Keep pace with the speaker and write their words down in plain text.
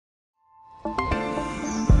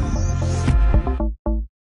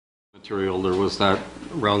material, there was that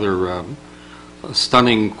rather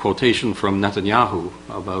stunning quotation from Netanyahu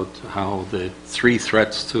about how the three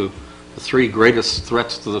greatest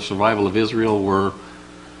threats to the survival of Israel were,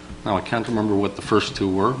 now I can't remember what the first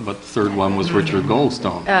two were, but the third one was Richard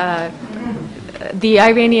Goldstone. The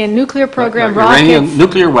Iranian nuclear program, Iranian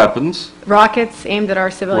nuclear weapons. Rockets aimed at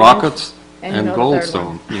our civilians. Rockets and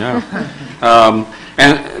Goldstone, yeah.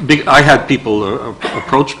 I had people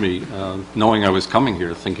approach me, knowing I was coming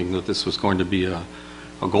here, thinking that this was going to be a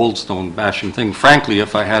Goldstone bashing thing. Frankly,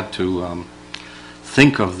 if I had to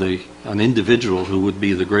think of an individual who would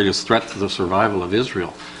be the greatest threat to the survival of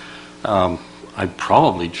Israel, I'd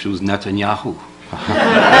probably choose Netanyahu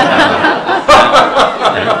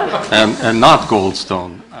and not Goldstone.